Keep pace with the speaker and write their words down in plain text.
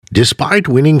Despite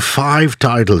winning 5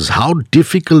 titles, how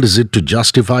difficult is it to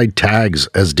justify tags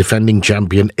as defending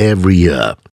champion every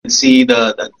year? See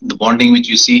the bonding which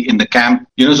you see in the camp,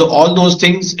 so all those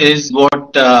things is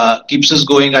what keeps us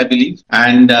going, I believe.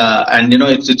 And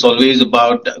it's always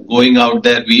about going out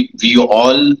there. We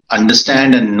all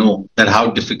understand and know that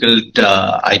how difficult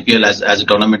IPL as a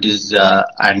tournament is,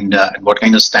 and what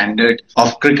kind of standard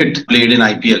of cricket played in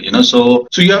IPL. So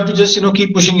you have to just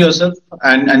keep pushing yourself,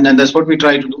 and that's what we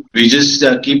try to do. We just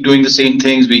keep doing the same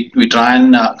things. We try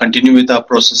and continue with our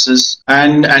processes,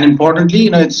 and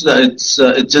importantly, it's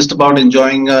just about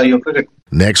enjoying your cricket.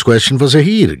 Next question for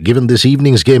Zaheer. Given this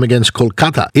evening's game against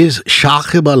Kolkata, is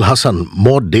Shakib Al Hasan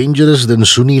more dangerous than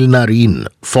Sunil Narine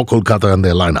for Kolkata and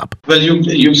their lineup? Well,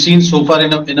 you've seen so far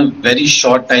in a very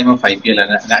short time of IPL,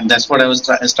 and that's what I was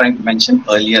trying to mention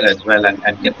earlier as well, and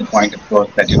get the point across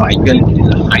that IPL is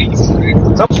a highly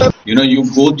competitive. You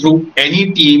go through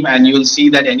any team and you'll see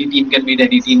that any team can beat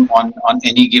any team on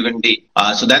any given day.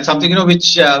 So that's something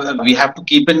which we have to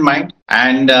keep in mind,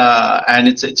 and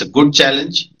it's a good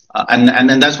challenge.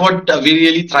 And that's what we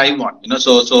really thrive on,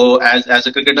 So as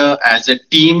a cricketer, as a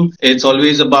team, it's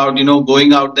always about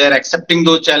going out there, accepting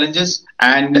those challenges,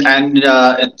 and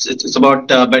it's about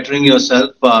bettering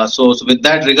yourself. So with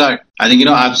that regard, I think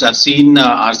I've seen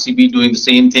RCB doing the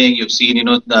same thing. You've seen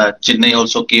Chennai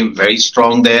also came very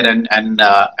strong there, and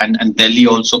Delhi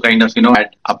also kind of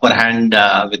had upper hand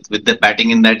with the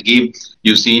batting in that game.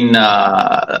 You've seen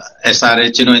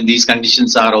SRH in these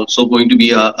conditions are also going to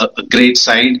be a great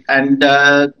side, and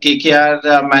KKR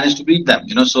managed to beat them.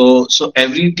 So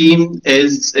every team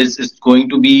is going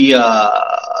to be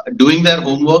doing their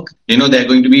homework. They're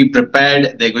going to be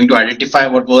prepared. They're going to identify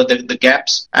what were the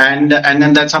gaps, and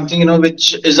then that's something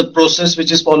which is a process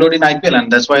which is followed in IPL,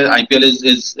 and that's why IPL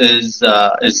is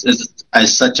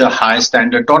such a high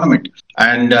standard tournament.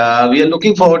 And we are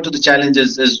looking forward to the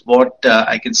challenges, is what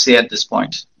I can say at this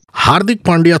point. Hardik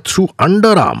Pandya threw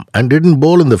underarm and didn't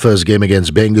bowl in the first game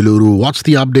against Bengaluru. What's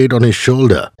the update on his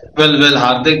shoulder? Well,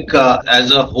 Hardik,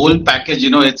 as a whole package,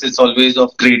 it's always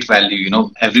of great value.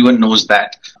 Everyone knows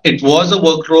that. It was a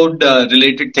workload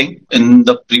related thing in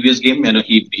the previous game.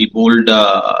 He bowled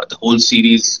the whole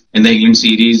series in the England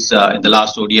series. In the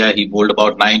last ODI, he bowled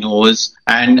about 9 overs.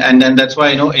 And then that's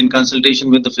why, in consultation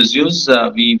with the physios,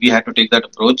 we had to take that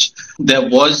approach. There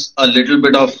was a little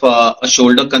bit of a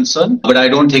shoulder concern, but I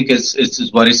don't think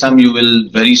it's worrisome. You will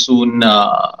very soon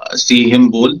see him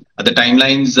bowl. The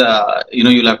timelines,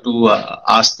 you'll have to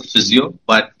ask the physio.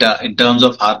 But in terms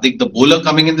of Hardik, the bowler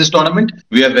coming in this tournament,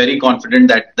 we are very confident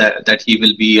that he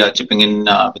will be chipping in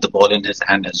with the ball in his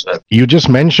hand as well. You just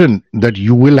mentioned that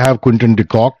you will have Quinton de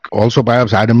Kock, also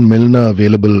perhaps Adam Milner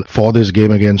available for this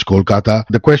game against Kolkata.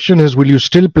 The question is, will you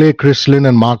still play Chris Lynn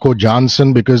and Marco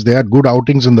Jansen because they had good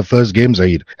outings in the first game,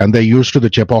 Zaheer, and they're used to the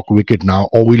Chepauk wicket now,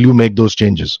 or will you make those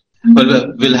changes?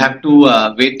 Well, we'll have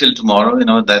to wait till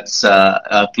tomorrow. That's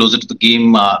closer to the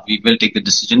game. We will take the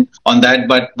decision on that.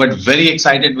 But very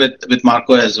excited with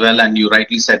Marco as well. And you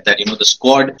rightly said that the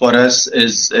squad for us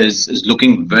is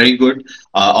looking very good.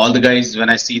 All the guys, when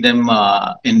I see them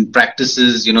in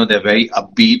practices, they're very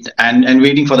upbeat and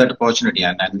waiting for that opportunity.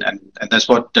 And that's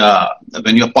what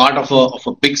when you're part of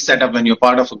a big setup, when you're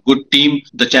part of a good team,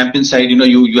 the champion side,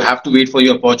 you have to wait for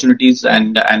your opportunities,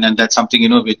 and that's something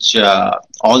which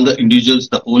all the individuals,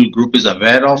 the whole group is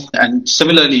aware of. And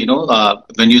similarly,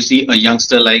 when you see a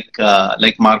youngster like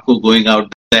Marco going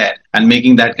out there and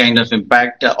making that kind of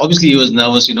impact, obviously he was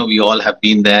nervous. We all have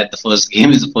been there. The first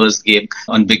game is the first game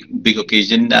on big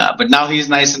occasion, but now he's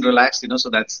nice and relaxed.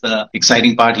 So that's the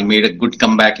exciting part. He made a good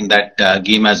comeback in that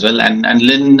game as well. And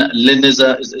Lynn is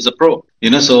a pro.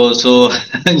 So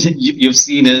you've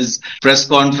seen his press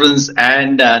conference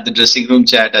and the dressing room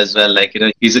chat as well.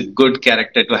 He's a good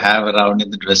character to have around in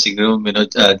the dressing room.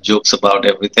 Jokes about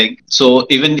everything. So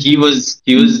even he was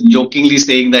jokingly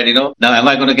saying that now am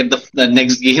I going to get the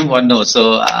next game or no?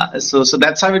 So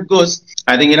that's how it goes.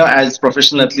 I think as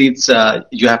professional athletes,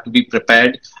 you have to be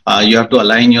prepared. You have to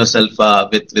align yourself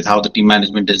with how the team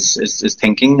management is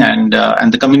thinking, and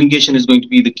the communication is going to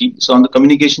be the key. So on the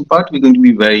communication part, we're going to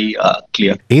be very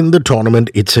clear. In the tournament,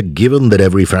 it's a given that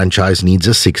every franchise needs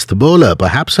a sixth bowler,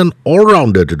 perhaps an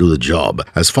all-rounder to do the job.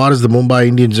 As far as the Mumbai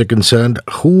Indians are concerned,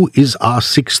 who is our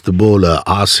sixth bowler,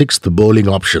 our sixth bowling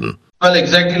option? Well,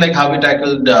 exactly like how we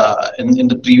tackled in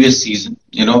the previous season.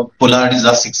 Pollard is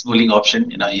our sixth bowling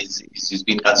option. He's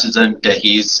been consistent.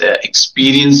 He's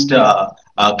experienced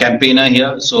campaigner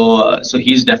here. So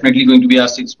he's definitely going to be our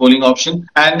sixth bowling option.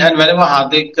 And whenever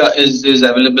Hardik is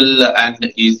available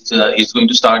and he's going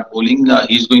to start bowling,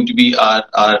 he's going to be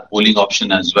our bowling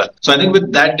option as well. So I think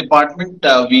with that department,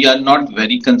 we are not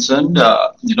very concerned.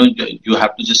 You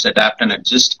have to just adapt and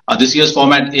adjust. This year's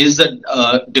format is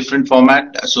a different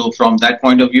format. So from that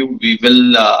point of view, we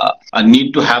will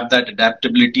need to have that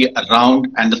adaptability around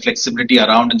and the flexibility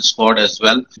around in the squad as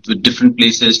well, with different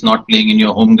places, not playing in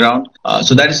your home ground.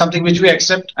 So that is something which we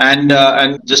accept and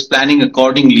just planning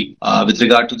accordingly with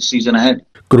regard to the season ahead.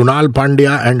 Krunal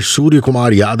Pandya and Surya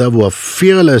Kumar Yadav were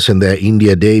fearless in their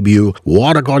India debut.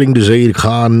 What, according to Zaheer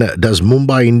Khan, does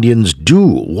Mumbai Indians do?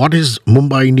 What is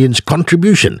Mumbai Indians'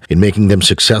 contribution in making them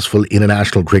successful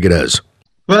international cricketers?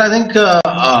 Well, I think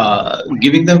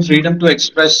giving them freedom to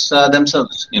express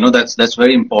themselves, that's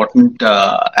very important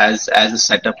as a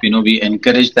setup. We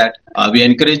encourage that. We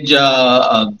encourage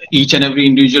each and every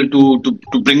individual to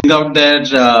bring out their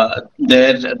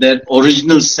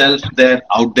original self there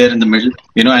out there in the middle.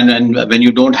 And when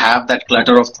you don't have that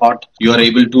clutter of thought, you are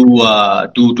able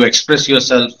to express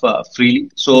yourself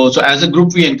freely. So as a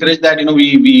group, we encourage that.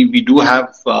 We do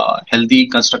have healthy,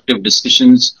 constructive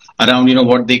discussions around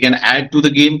what they can add to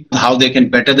the game, how they can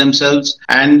better themselves,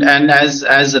 and as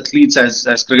athletes,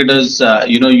 as cricketers,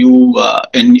 you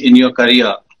in your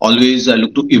career always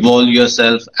look to evolve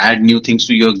yourself, add new things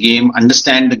to your game,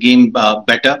 understand the game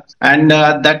better, and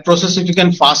that process, if you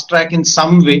can fast track in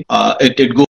some way,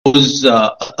 it goes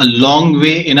a long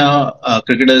way in a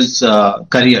cricketer's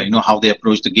career. How they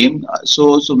approach the game.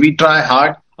 So we try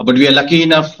hard. But we are lucky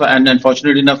enough and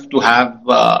fortunate enough to have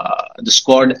the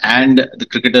squad and the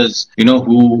cricketers,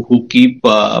 who keep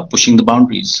pushing the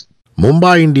boundaries.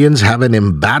 Mumbai Indians have an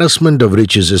embarrassment of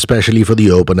riches, especially for the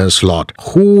opener slot.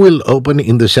 Who will open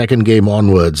in the second game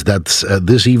onwards? That's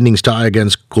this evening's tie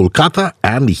against Kolkata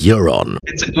and here on.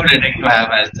 It's a good headache to have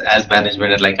as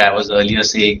management, and like I was earlier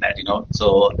saying that,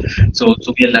 so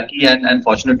we are lucky and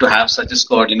fortunate to have such a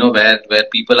squad, where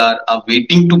people are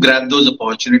waiting to grab those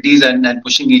opportunities and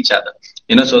pushing each other.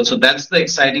 So that's the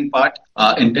exciting part.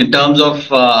 In terms of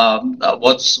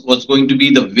what's going to be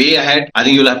the way ahead, I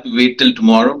think you'll have to wait till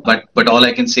tomorrow. But all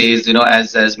I can say is,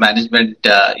 as management,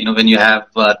 when you have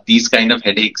these kind of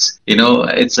headaches,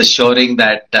 it's assuring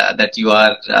that you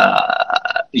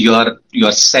are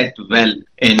set well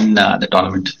in the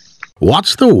tournament.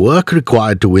 What's the work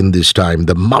required to win this time?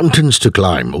 The mountains to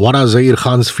climb. What are Zaheer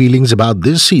Khan's feelings about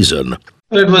this season?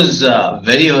 Well, it was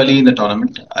very early in the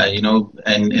tournament,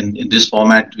 and in this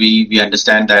format, we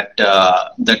understand that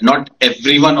not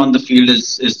everyone on the field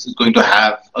is going to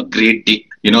have a great day.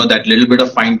 That little bit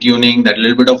of fine tuning, that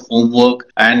little bit of homework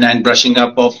and brushing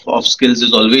up of skills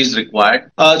is always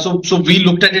required. So we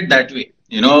looked at it that way.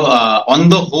 On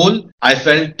the whole, I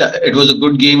felt it was a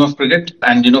good game of cricket,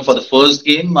 and for the first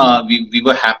game, we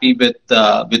were happy with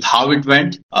how it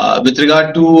went. With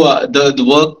regard to the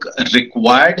work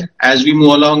required as we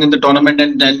move along in the tournament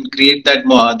and create that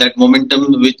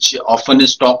momentum which often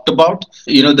is talked about,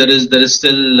 there is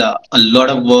still a lot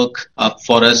of work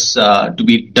for us to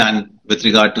be done with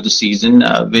regard to the season,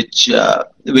 which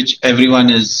everyone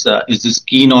is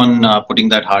keen on putting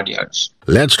that hard yards.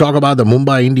 Let's talk about the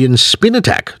Mumbai Indians spin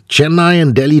attack. Chennai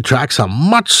and Delhi tracks are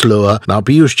much slower. Now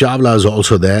Piyush Chawla is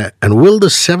also there. And will the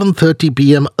 7:30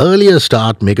 p.m. earlier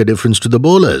start make a difference to the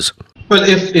bowlers? Well,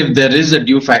 if there is a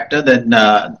due factor,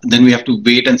 then we have to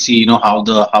wait and see, how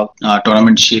the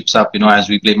tournament shapes up, as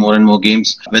we play more and more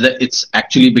games, whether it's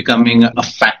actually becoming a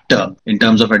factor in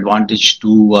terms of advantage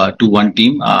to one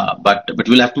team. But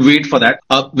we'll have to wait for that.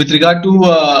 With regard to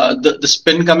the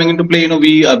spin coming into play,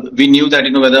 we knew that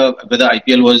whether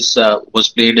IPL was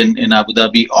played in Abu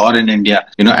Dhabi or in India,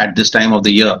 at this time of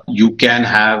the year, you can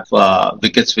have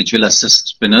wickets which will assist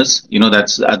spinners.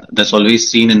 That's always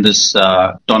seen in this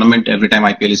tournament. Every time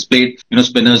IPL is played,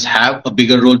 spinners have a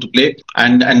bigger role to play,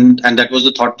 and that was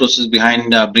the thought process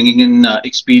behind bringing in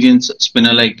experienced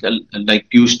spinner like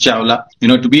Piyush Chawla,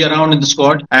 to be around in the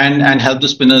squad and help the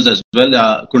spinners as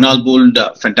well. Krunal bowled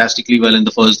fantastically well in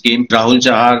the first game. Rahul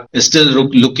Chahar is still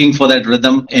looking for that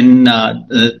rhythm in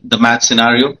the match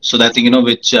scenario. So that thing,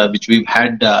 which we've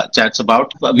had chats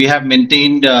about, we have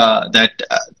maintained that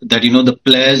the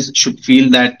players should feel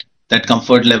that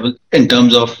comfort level in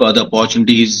terms of the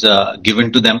opportunities given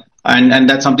to them. And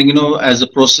that's something, as a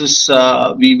process,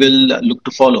 we will look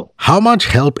to follow. How much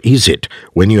help is it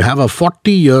when you have a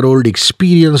 40-year-old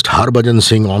experienced Harbhajan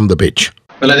Singh on the pitch?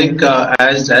 Well, I think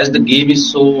as the game is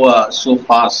so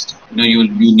fast, you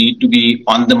need to be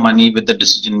on the money with the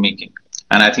decision making.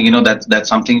 And I think that's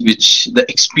something which the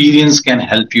experience can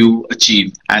help you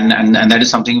achieve, and that is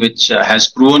something which has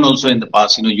proven also in the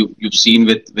past. You've seen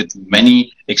with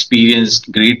many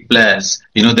experienced great players,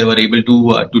 they were able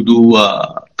to do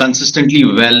consistently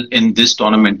well in this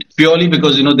tournament, purely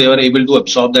because they were able to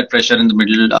absorb that pressure in the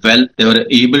middle well. They were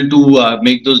able to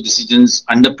make those decisions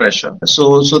under pressure.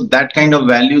 So that kind of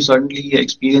value certainly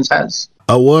experience has.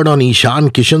 A word on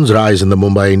Ishan Kishan's rise in the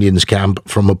Mumbai Indians camp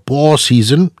from a poor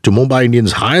season to Mumbai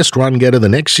Indians' highest run getter the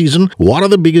next season. What are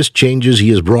the biggest changes he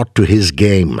has brought to his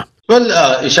game? Well,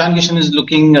 Ishan Kishan is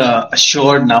looking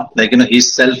assured now.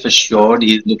 He's self-assured.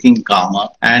 He's looking calmer,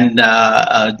 and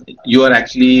you are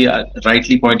actually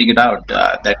rightly pointing it out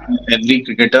that every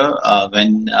cricketer,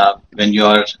 when you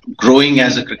are growing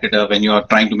as a cricketer, when you are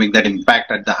trying to make that impact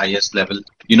at the highest level,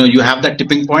 you have that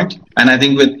tipping point. And I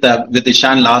think with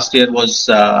Ishan last year was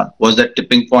that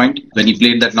tipping point when he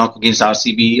played that knock against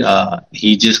RCB.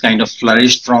 He just kind of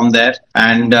flourished from there,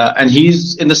 and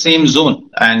he's in the same zone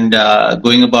and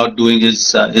going about doing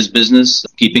his business,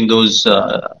 keeping those.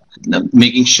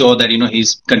 Making sure that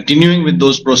he's continuing with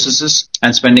those processes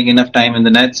and spending enough time in the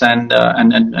nets and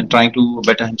trying to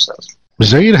better himself.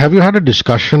 Zaheer, have you had a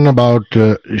discussion about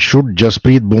should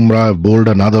Jasprit Bumrah have bowled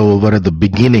another over at the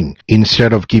beginning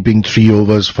instead of keeping 3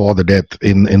 overs for the death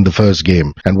in the first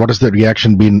game? And what has the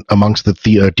reaction been amongst the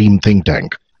team think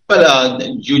tank? Well,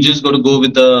 you just got to go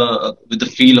with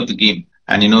the feel of the game.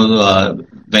 And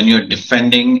when you're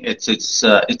defending, it's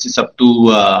up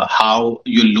to how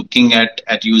you're looking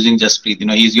at using Jasprit.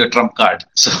 He's your trump card.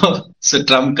 So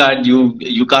trump card,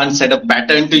 you can't set a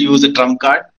pattern to use a trump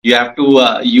card. You have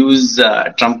to use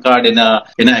trump card in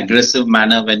an aggressive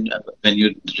manner when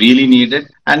you really need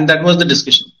it. And that was the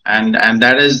discussion. And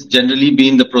that has generally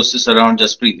been the process around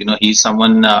Jasprit. He's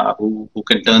someone who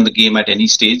can turn the game at any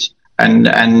stage.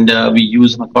 And we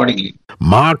use him accordingly.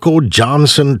 Marco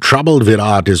Johnson troubled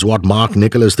Virat is what Mark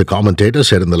Nicholas, the commentator,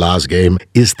 said in the last game.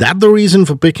 Is that the reason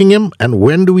for picking him? And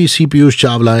when do we see Piyush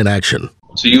Chawla in action?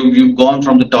 So you've gone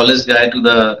from the tallest guy to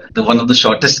the one of the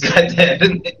shortest guy there.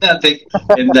 I think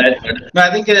in that. No,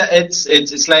 I think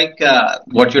it's like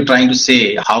what you're trying to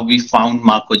say. How we found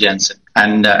Marco Jansen.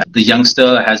 And the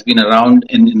youngster has been around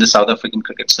in the South African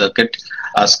cricket circuit.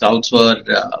 Scouts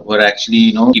were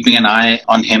actually keeping an eye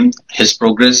on him, his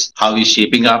progress, how he's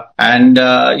shaping up, and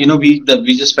we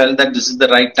just felt that this is the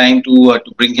right time to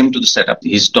bring him to the setup.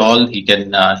 He's tall, he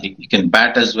can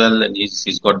bat as well, and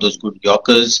he's got those good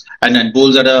yorkers and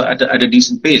bowls at a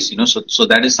decent pace. So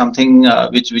that is something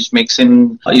which makes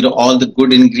him all the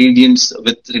good ingredients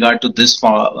with regard to this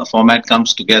format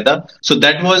comes together. So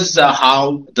that was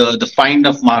how the find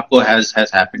of Marco has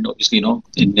happened. Obviously,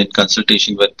 in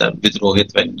consultation with Rohit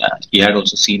when he had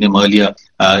also seen him earlier.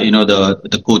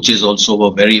 The coaches also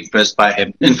were very impressed by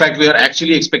him. In fact, we are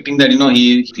actually expecting that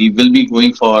he will be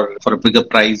going for a bigger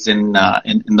prize in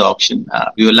the auction.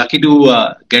 We were lucky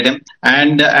to get him,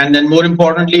 and then more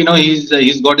importantly,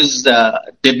 he's got his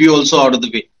debut also out of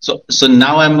the way. So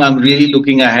now I'm really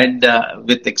looking ahead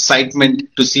with excitement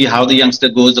to see how the youngster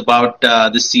goes about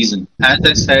this season. As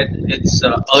I said, it's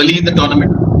early in the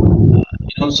tournament.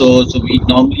 So we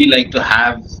normally like to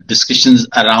have discussions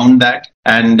around that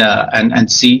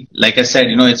and see. Like I said,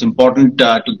 it's important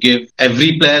to give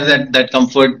every player that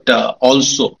comfort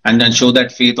also, and then show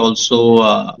that faith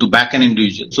also to back an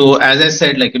individual. So as I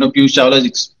said, Piyush Chawla's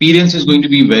experience is going to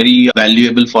be very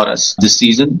valuable for us this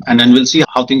season, and then we'll see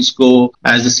how things go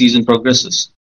as the season progresses.